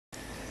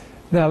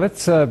Now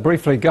let's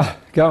briefly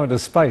go into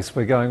space.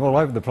 We're going all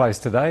over the place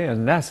today,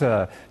 and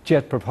NASA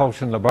Jet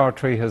Propulsion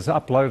Laboratory has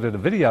uploaded a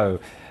video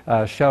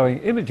showing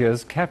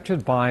images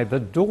captured by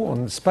the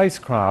Dawn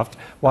spacecraft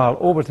while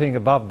orbiting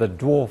above the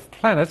dwarf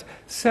planet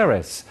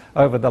Ceres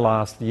over the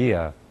last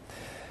year.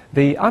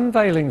 The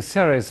unveiling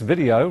Ceres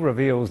video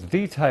reveals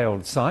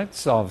detailed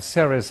sights of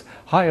Ceres'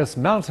 highest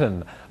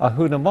mountain,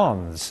 Ahuna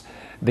Mons,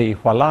 the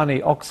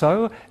Hualani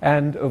Oxo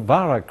and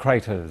Uvara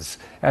craters,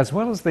 as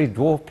well as the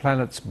dwarf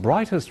planet's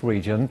brightest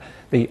region,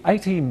 the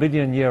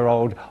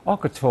 80-million-year-old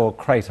Okator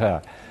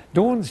crater.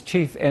 Dawn's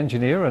chief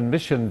engineer and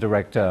mission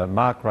director,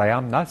 Mark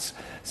Rayamnas,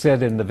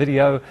 said in the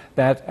video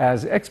that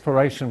as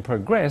exploration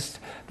progressed,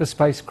 the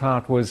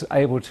spacecraft was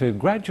able to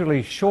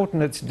gradually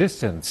shorten its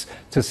distance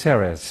to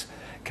Ceres.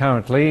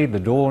 Currently, the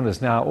Dawn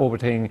is now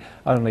orbiting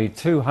only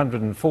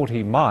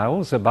 240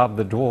 miles above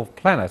the dwarf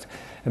planet,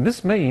 and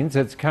this means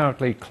it's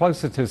currently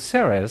closer to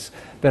Ceres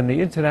than the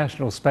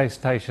International Space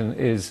Station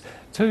is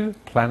to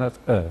planet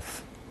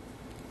Earth.